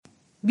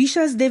بیش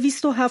از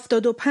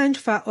 275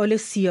 فعال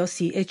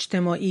سیاسی،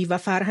 اجتماعی و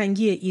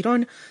فرهنگی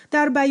ایران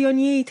در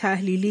بیانیه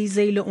تحلیلی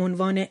ذیل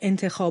عنوان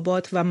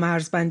انتخابات و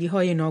مرزبندی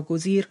های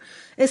ناگزیر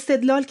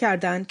استدلال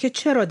کردند که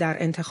چرا در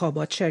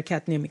انتخابات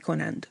شرکت نمی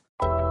کنند.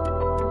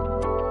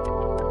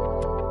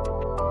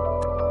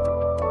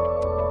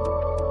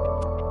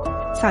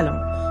 سلام،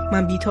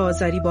 من بیتا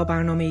آذری با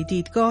برنامه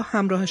دیدگاه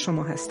همراه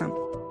شما هستم.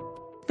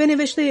 به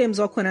نوشته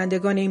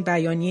امضاکنندگان این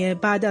بیانیه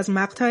بعد از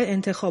مقطع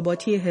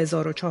انتخاباتی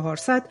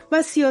 1400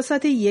 و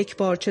سیاست یک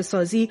پارچه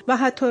سازی و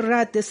حتی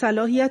رد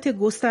صلاحیت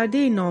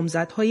گسترده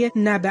نامزدهای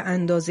نه به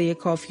اندازه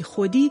کافی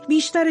خودی،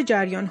 بیشتر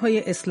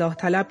جریان‌های اصلاح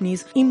طلب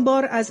نیز این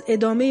بار از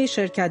ادامه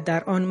شرکت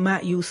در آن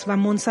مایوس و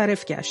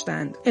منصرف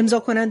گشتند.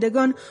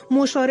 امضاکنندگان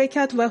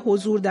مشارکت و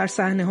حضور در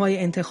صحنه‌های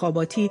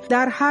انتخاباتی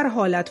در هر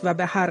حالت و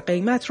به هر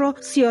قیمت را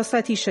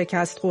سیاستی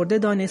شکست خورده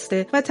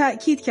دانسته و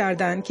تأکید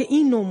کردند که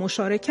این نوع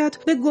مشارکت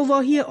به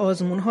گواهی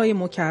آزمون‌های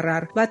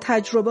مکرر و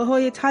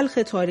تجربه‌های تلخ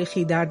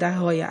تاریخی در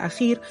دهه‌های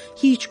اخیر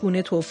هیچ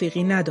گونه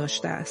توفیقی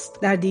نداشته است.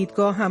 در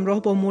دیدگاه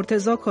همراه با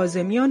مرتضی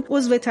کاظمیان،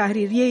 عضو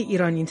تحریری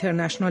ایران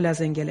اینترنشنال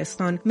از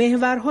انگلستان،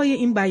 محورهای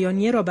این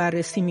بیانیه را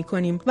بررسی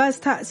می‌کنیم و از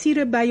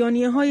تأثیر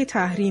بیانیه‌های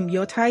تحریم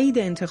یا تایید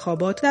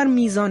انتخابات در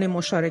میزان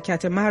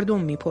مشارکت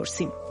مردم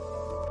می‌پرسیم.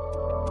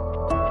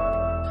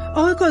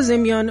 آقای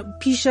کاظمیان،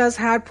 پیش از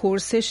هر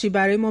پرسشی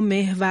برای ما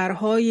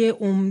محورهای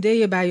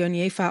عمده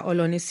بیانیه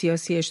فعالان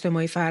سیاسی،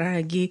 اجتماعی،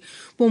 فرهنگی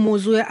با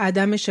موضوع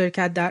عدم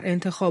شرکت در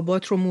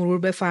انتخابات رو مرور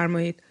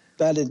بفرمایید.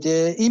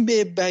 بله، این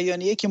به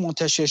بیانیه که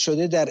منتشر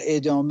شده در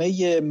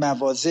ادامه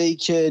مواضعی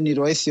که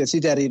نیروهای سیاسی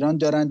در ایران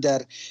دارن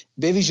در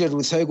به ویژه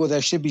روزهای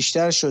گذشته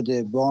بیشتر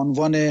شده با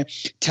عنوان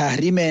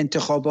تحریم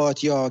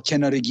انتخابات یا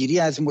کناره‌گیری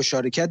از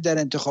مشارکت در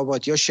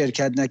انتخابات یا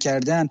شرکت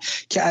نکردن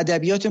که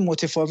ادبیات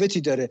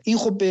متفاوتی داره. این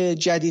خب به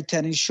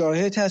جدیدترین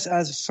شاهد هست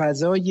از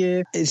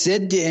فضای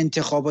ضد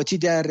انتخاباتی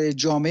در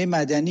جامعه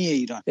مدنی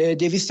ایران.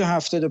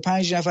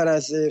 275 نفر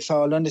از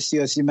فعالان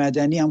سیاسی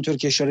مدنی همونطور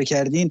که اشاره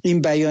کردین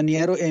این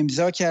بیانیه رو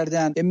امضا کردن.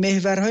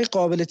 محورهای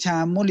قابل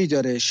تأملی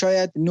داره.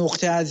 شاید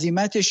نقطه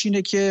عزیمتش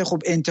اینه که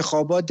خب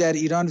انتخابات در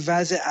ایران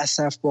وضع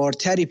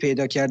اسفبارتری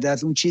پیدا کرده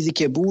از اون چیزی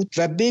که بود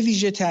و به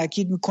ویژه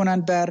تاکید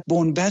میکنن بر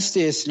بنبست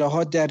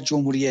اصلاحات در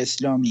جمهوری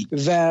اسلامی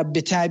و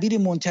به تعبیر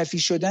منتفی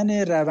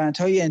شدن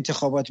روندهای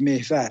انتخابات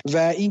محور و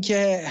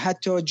اینکه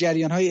حتی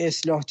جریانهای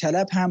اصلاح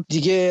طلب هم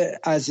دیگه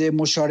از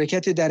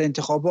مشارکت در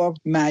انتخابات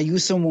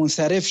مایوس و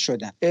منصرف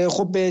شدن.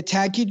 خب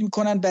تاکید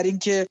میکنن بر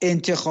اینکه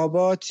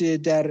انتخابات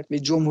در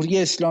جمهوری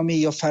اسلامی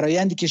یا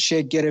فرایندی که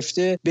شکل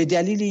گرفته به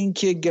دلیل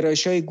اینکه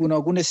گرایش‌های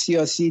گوناگون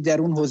سیاسی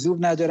در اون حضور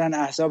ندارن،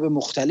 احزاب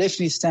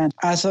مختلف نیستن،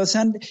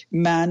 اساساً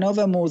معنا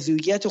و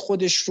موضوعیت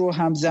خودش رو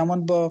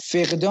همزمان با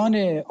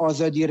فقدان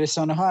آزادی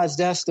رسانه‌ها از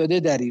دست داده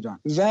در ایران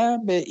و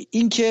به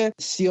اینکه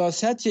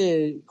سیاست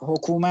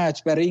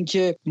حکومت برای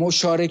اینکه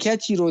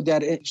مشارکتی رو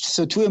در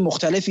سطوح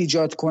مختلف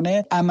ایجاد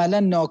کنه عملاً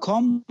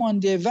ناکام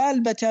مانده و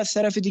البته از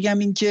طرف دیگه هم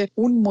اینکه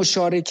اون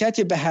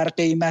مشارکت به هر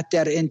قیمت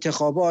در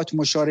انتخابات،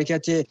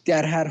 مشارکت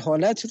در هر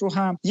حالت رو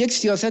هم یک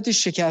سیاست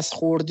شکست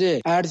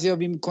خورده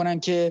ارزیابی میکنن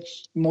که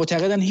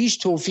معتقدن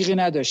هیچ توفیقی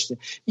نداشته.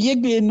 یک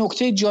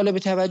نکته جالب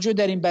توجه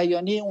در این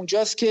بیانیه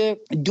اونجاست که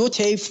دو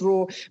طیف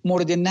رو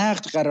مورد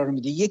نقد قرار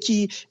میده.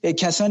 یکی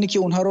کسانی که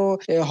اونها رو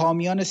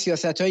حامیان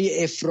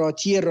سیاست‌های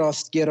افراطی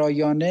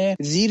راستگرایانه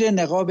زیر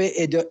نقاب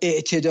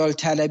اعتدال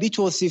طلبی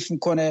توصیف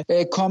میکنه.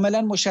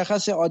 کاملا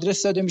مشخص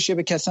آدرس داده میشه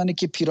به کسانی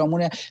که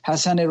پیرامون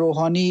حسن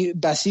روحانی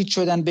بسیج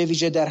شدن به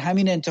ویژه در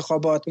همین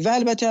انتخابات و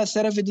البته از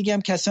طرف دیگه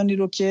هم کسانی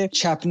رو که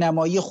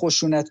چپنمایی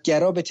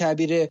خشونتگرا به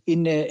تعبیر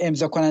این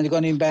امضا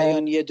کنندگان این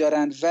بیانیه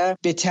دارن و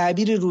به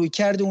تعبیر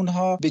رویکرد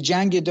اونها به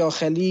جنگ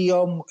داخلی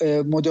یا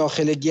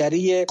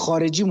مداخله‌گری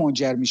خارجی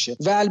منجر میشه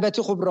و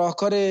البته خب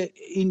راهکار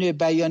این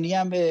بیانیه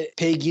هم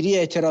پیگیری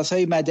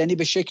اعتراضهای مدنی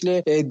به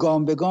شکل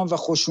گام به گام و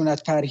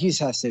خشونت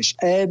پرهیز هستش.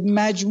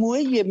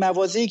 مجموعه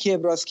مواضعی که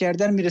ابراز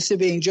کردن میرسه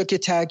به اینجا که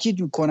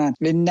تاکید میکنن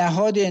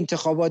نهاد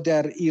انتخابات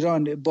در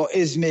ایران با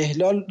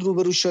اضمحلال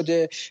روبرو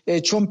شده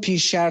چون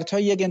پیش شرط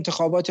های یک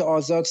انتخابات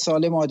آزاد،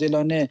 سالم،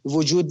 عادلانه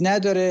وجود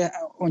نداره.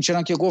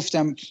 اونچنان که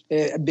گفتم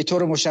به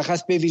طور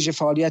مشخص به ویژه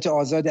فعالیت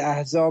آزاد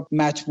احزاب،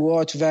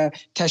 مطبوعات و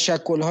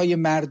تشکل‌های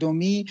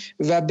مردمی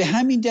و به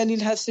همین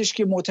دلیل هستش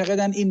که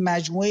معتقدن این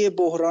مجموعه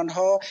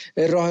بحران‌ها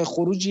راه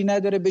خروجی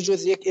نداره به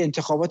جز یک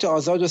انتخابات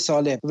آزاد و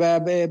سالم و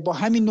با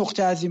همین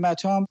نقطه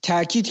عزیمت هم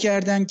تاکید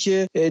کردن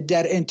که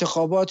در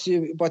انتخابات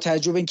با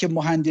توجه به اینکه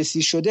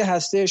مهندسی شده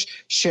هستش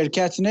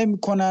شرکت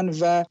نمی‌کنن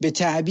و به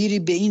تعبیری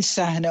به این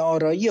صحنه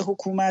آرایی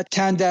حکومت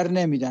تن در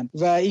نمیدن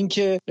و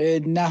اینکه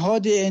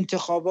نهاد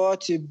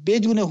انتخابات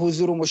بدون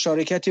حضور و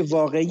مشارکت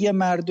واقعی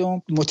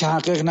مردم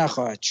متحقق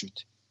نخواهد شد.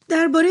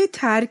 درباره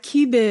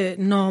ترکیب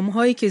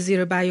نام‌هایی که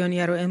زیر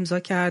بیانیه رو امضا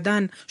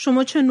کردن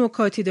شما چه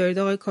نکاتی دارید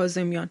آقای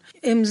کاظمیان؟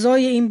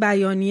 امضای این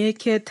بیانیه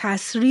که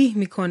تصریح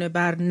میکنه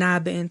بر نه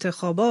به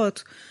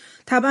انتخابات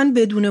طبعا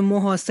بدون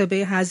محاسبه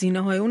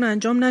هزینه‌های اون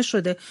انجام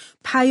نشده.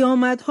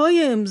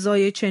 پیامدهای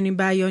امضای چنین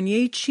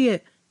بیانیه‌ای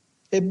چیه؟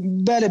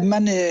 بله،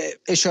 من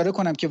اشاره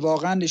کنم که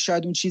واقعا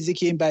شاید اون چیزی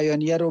که این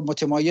بیانیه رو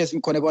متمایز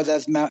میکنه باز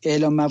از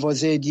اعلام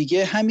مواضع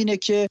دیگه همینه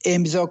که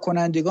امضا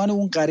کنندگان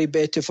اون قریب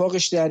به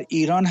اتفاقش در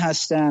ایران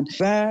هستن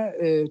و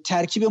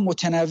ترکیب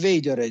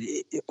متنوعی داره.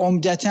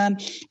 عمدتاً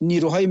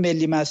نیروهای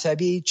ملی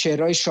مذهبی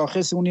چهره‌های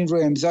شاخص اون این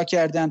رو امضا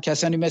کردن،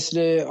 کسانی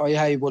مثل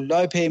آیه حبیب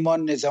الله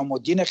پیمان، نظام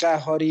الدین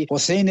قهاری،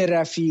 حسین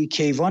رفیعی،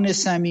 کیوان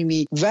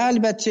صمیمی و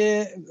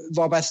البته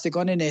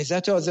وابستگان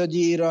نهضت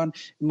آزادی ایران،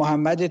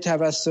 محمد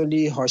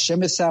توسلی،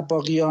 هاشم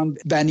سباقیان،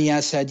 بنی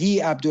اسدی،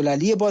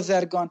 عبدالعلی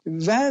بازرگان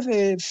و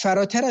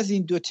فراتر از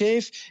این دو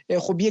طیف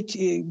خب یک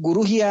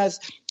گروهی از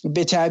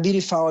به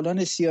تعبیری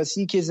فعالان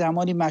سیاسی که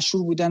زمانی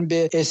مشهور بودن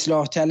به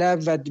اصلاح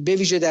طلب و به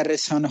ویژه در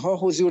رسانه‌ها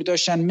حضور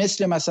داشتن،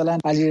 مثلا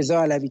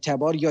علیرضا علوی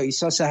تبار یا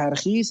عیسی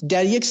سحرخیز.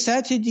 در یک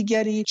سطح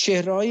دیگری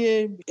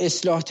چهره‌های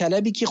اصلاح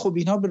طلبی که خب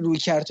اینها به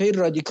رویکردهای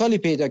رادیکالی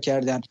پیدا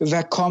کردند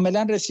و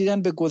کاملا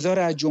رسیدن به گذار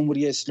از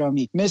جمهوری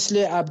اسلامی، مثل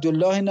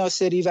عبدالله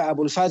ناصری و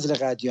ابوالفضل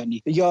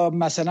قدیانی یا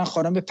مثلا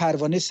خانم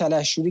پروانه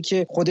سلحشوری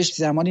که خودش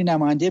زمانی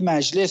نماینده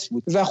مجلس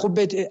بود و خب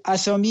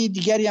اسامی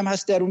دیگری هم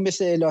هست در اون،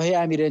 مثل الهه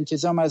امیر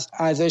انتظام از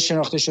اعضای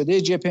شناخته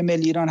شده جبهه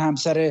ملی ایران،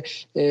 همسر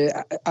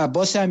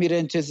عباس امیر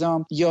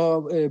انتظام،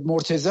 یا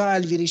مرتضی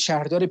الویری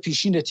شهردار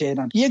پیشین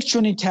تهران. یک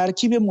چنین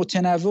ترکیب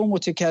متنوع و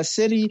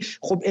متکثری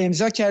خب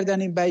امضا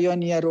کردن این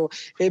بیانیه رو.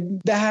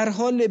 به هر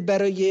حال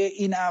برای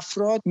این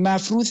افراد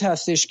مفروض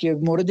هستش که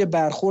مورد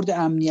برخورد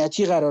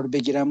امنیتی قرار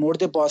بگیرن،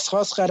 مورد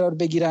بازخواست قرار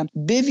بگیرن،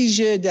 به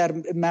ویژه در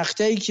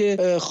مقطعی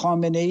که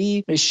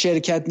خامنه‌ای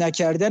شرکت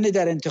نکردن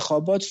در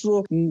انتخابات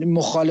رو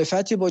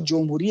مخالفت با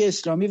جمهوری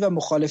اسلامی و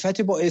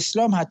مخالفت با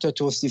اسلام حتی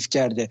توصیف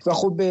کرده و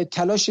خب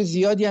تلاش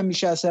زیادی هم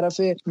میشه از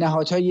طرف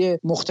نهادهای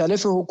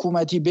مختلف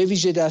حکومتی به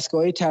ویژه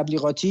دستگاه‌های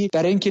تبلیغاتی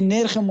برای اینکه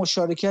نرخ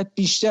مشارکت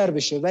بیشتر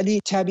بشه.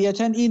 ولی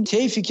طبیعتاً این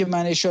طیفی که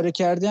من اشاره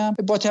کردم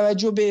با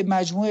توجه به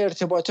مجموع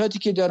ارتباطاتی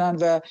که دارن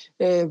و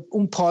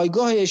اون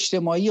پایگاه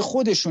اجتماعی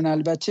خودشون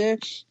البته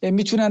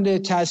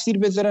میتونن تأثیر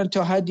بذارن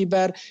تا حدی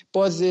بر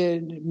باز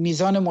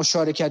میزان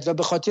مشارکت و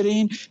به خاطر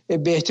این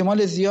به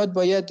احتمال زیاد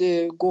باید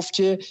گفت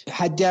که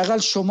حداقل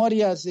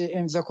شماری از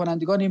امضا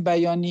کنندگان این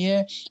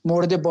بیانیه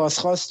مورد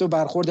بازخواست و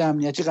برخورد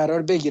امنیتی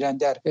قرار بگیرن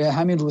در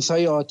همین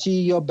روزهای آتی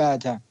یا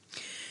بعدا.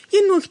 یه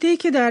نکته‌ای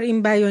که در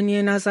این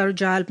بیانیه نظر رو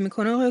جلب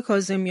میکنه آقای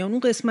کاظمیان، اون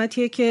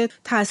قسمتیه که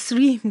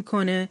تصریح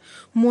میکنه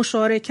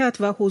مشارکت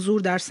و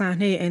حضور در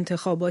صحنه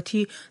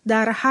انتخاباتی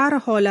در هر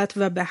حالت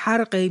و به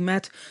هر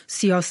قیمت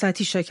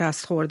سیاستی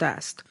شکست خورده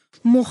است.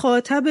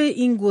 مخاطب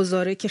این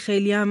گزاره که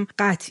خیلی هم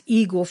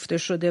قطعی گفته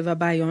شده و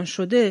بیان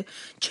شده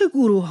چه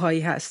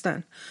گروه‌هایی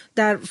هستند؟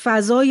 در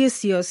فضای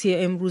سیاسی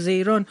امروز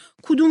ایران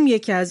کدوم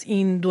یکی از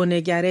این دو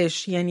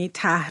نگرش، یعنی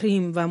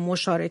تحریم و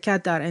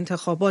مشارکت در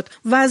انتخابات،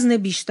 وزن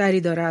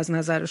بیشتری داره از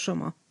نظر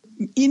شما؟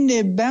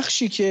 این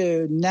بخشی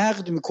که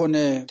نقد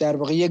میکنه در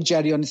واقع یک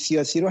جریان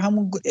سیاسی رو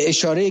همون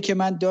اشاره‌ای که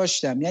من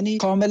داشتم، یعنی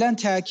کاملا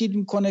تاکید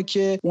میکنه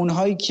که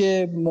اونهایی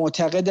که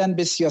معتقدن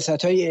به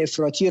سیاست‌های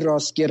افراطی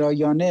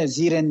راستگرایانه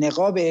زیر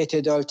نقاب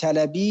اعتدال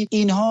طلبی،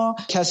 اینها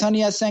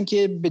کسانی هستن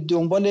که به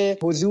دنبال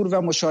حضور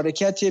و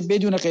مشارکت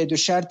بدون قید و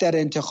شرط در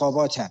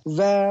انتخابات هستند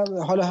و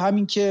حالا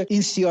همین که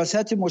این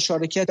سیاست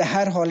مشارکت به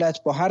هر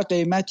حالت با هر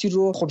قیمتی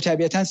رو خب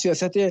طبیعتا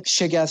سیاست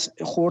شکست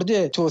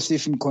خورده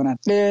توصیف میکنن.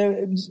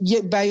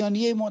 بیانیه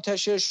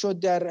منتشر شد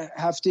در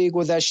هفته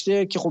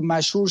گذشته که خب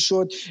مشهور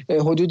شد،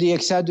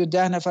 حدود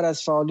 110 نفر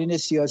از فعالین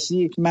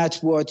سیاسی،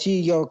 مطبوعاتی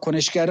یا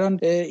کنشگران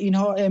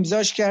اینها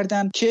امضاش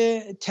کردند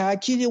که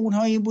تاکید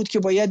اونها این بود که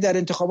باید در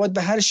انتخابات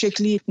به هر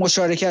شکلی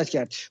مشارکت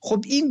کرد.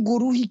 خب این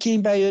گروهی که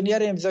این بیانیه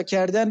رو امضا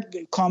کردن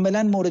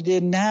کاملا مورد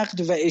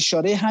نقد و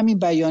اشاره همین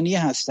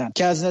بیانیه هستند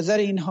که از نظر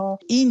اینها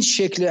این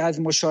شکل از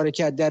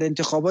مشارکت در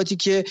انتخاباتی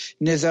که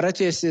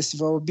نظارت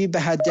استثبابی به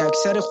حد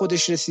اکثر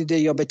خودش رسیده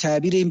یا به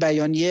تعبیر این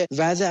بیانیه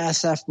وضع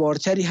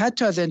اسفبارتری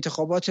حتی از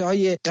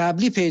انتخابات‌های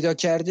قبلی پیدا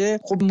کرده،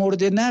 خب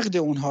مورد نقد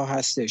اونها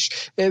هستش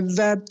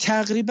و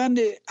تقریبا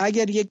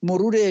اگر یک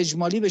مرور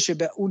اجمالی بشه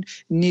به اون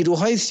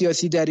نیروهای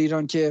سیاسی در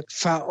ایران که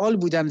فعال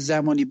بودن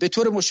زمانی، به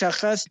طور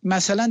مشخص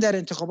مثلا در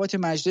انتخابات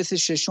مجلس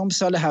ششم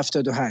سال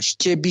 78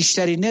 که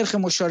بیشترین نرخ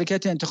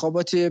مشارکت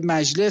انتخابات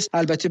مجلس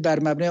البته بر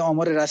مبنای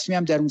آمار رسمی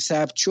هم در اون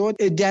ثبت شد،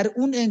 در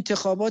اون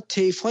انتخابات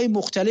طیف‌های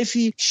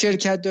مختلفی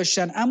شرکت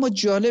داشتن، اما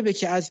جالبه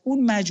که از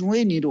اون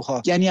مجموعه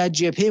نیروها، یعنی از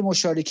جبهه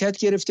مشارکت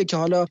گرفته که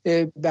حالا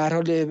به هر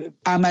حال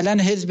عملاً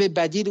حزب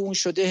بدیل اون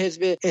شده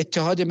حزب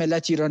اتحاد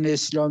ملت ایران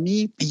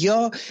اسلامی،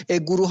 یا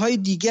گروه‌های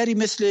دیگری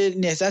مثل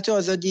نهضت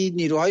آزادی،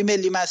 نیروهای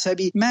ملی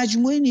مذهبی،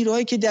 مجموعه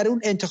نیروهایی که در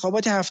اون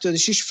انتخابات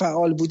 76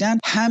 فعال بودن،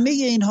 همه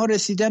اینها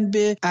رسیدن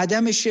به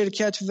عدم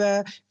شرکت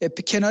و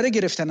کناره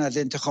گرفتن از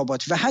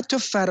انتخابات و حتی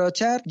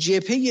فراتر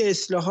جبهه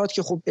اصلاحات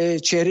که خب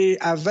چهره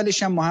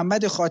اولش هم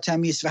محمد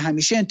خاتمی است و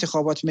همیشه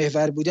انتخابات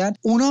محور بودن،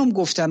 اونا هم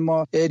گفتن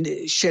ما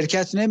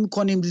شرکت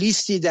نمی‌کنیم،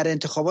 لیستی در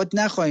انتخابات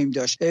نخواهیم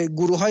داشت.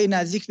 گروه‌های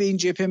نزدیک به این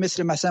جبهه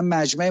مثل مثلا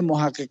مجمع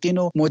محققین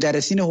و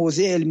مدرسین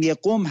حوزه علمی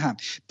قم هم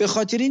به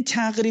خاطر این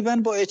تقریبا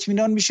با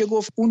اطمینان میشه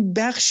گفت اون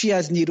بخشی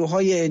از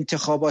نیروهای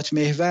انتخابات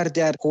محور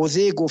در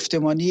حوزه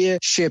گفتمانی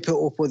شبه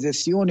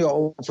اپوزیسیون یا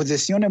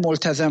اپوزیسیون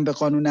ملتزم به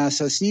قانون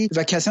اساسی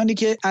و کسانی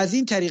که از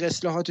این طریق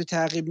اصلاحات رو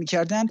تعقیب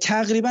می‌کردن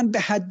تقریبا به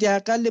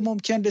حداقل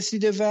ممکن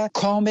رسیده و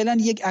کاملا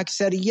یک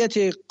اکثریت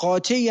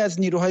قاطعی از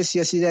نیروهای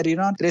سیاسی در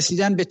ایران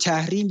رسیدن به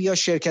تحریم یا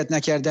شرکت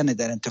نکردن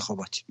در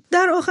انتخابات.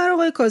 در آخر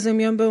آقای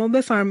کاظمیان به ما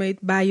بفرمایید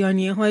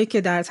بیانیه هایی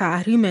که در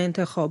تحریم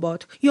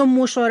انتخابات یا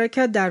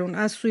مشارکت در اون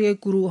از سوی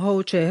گروه ها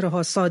و چهره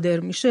ها صادر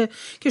میشه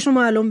که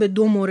شما الان به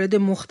 2 مورد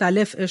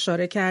مختلف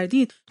اشاره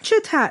کردید، چه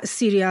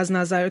تأثیری از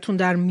نظرتون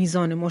در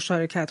میزان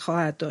مشارکت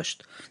خواهد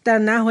داشت؟ در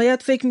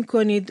نهایت فکر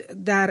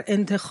میکنید در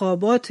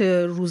انتخابات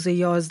روز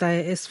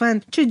 11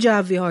 اسفند چه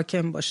جوی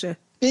حاکم باشه؟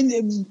 این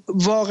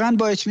واقعا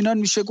با اطمینان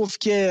میشه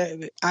گفت که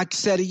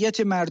اکثریت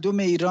مردم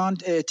ایران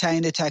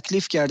تعیین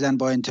تکلیف کردن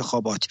با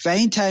انتخابات و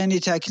این تعیین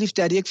تکلیف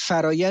در یک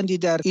فرایندی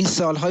در این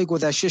سالهای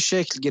گذشته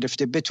شکل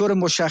گرفته. به طور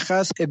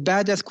مشخص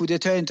بعد از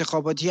کودتای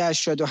انتخاباتی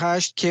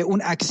 88 که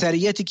اون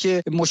اکثریتی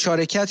که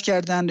مشارکت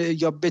کردن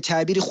یا به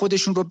تعبیر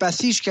خودشون رو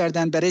بسیج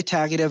کردن برای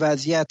تغییر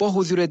وضعیت با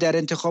حضور در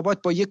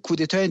انتخابات با یک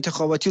کودتای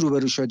انتخاباتی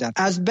روبرو شدن.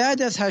 از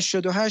بعد از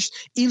 88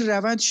 این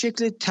روند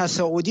شکل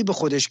تصاعدی به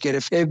خودش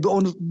گرفت.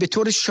 به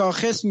طور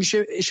شاخص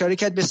میشه اشاره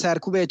کرد به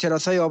سرکوب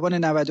اعتراضهای آبان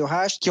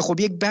 98 که خب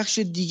یک بخش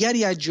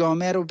دیگری از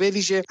جامعه رو به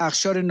ویژه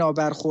اقشار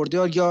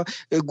نابرخوردار یا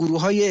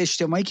گروه‌های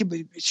اجتماعی که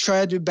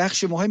شاید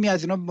بخش مهمی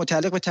از اینا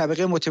متعلق به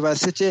طبقه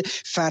متوسط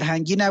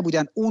فرهنگی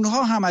نبودن،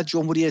 اونها هم از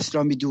جمهوری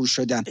اسلامی دور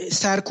شدن.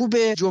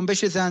 سرکوب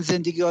جنبش زن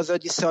زندگی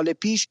آزادی سال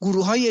پیش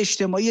گروه‌های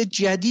اجتماعی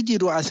جدیدی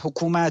رو از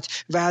حکومت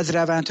و از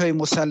روندهای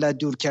مسلط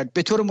دور کرد.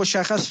 به طور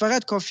مشخص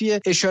فقط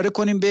کافیه اشاره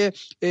کنیم به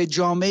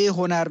جامعه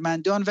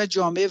هنرمندان و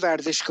جامعه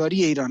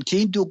ورزشکاری ایران که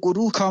این دو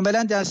گروه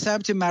کاملا در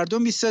سمت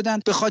مردم ایستادن.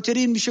 به خاطر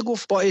این میشه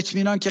گفت با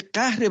اطمینان که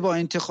قهر با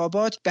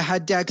انتخابات به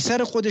حد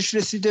اکثر خودش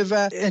رسیده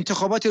و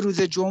انتخابات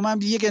روز جمعه هم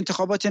یک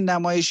انتخابات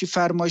نمایشی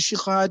فرمایشی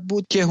خواهد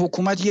بود که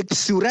حکومت یک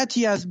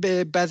صورتی از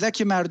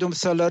بزک مردم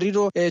سالاری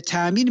رو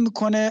تأمین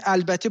میکنه،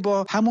 البته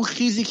با همون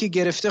خیزی که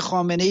گرفته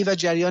خامنه‌ای و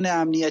جریان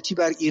امنیتی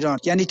بر ایران،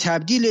 یعنی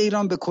تبدیل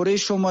ایران به کره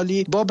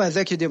شمالی با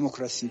بزک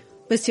دموکراسی.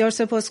 بسیار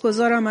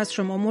سپاسگزارم از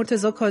شما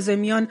مرتضی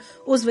کاظمیان،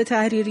 عضو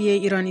تحریریه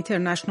ایران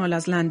اینترنشنال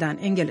از لندن،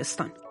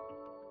 انگلستان.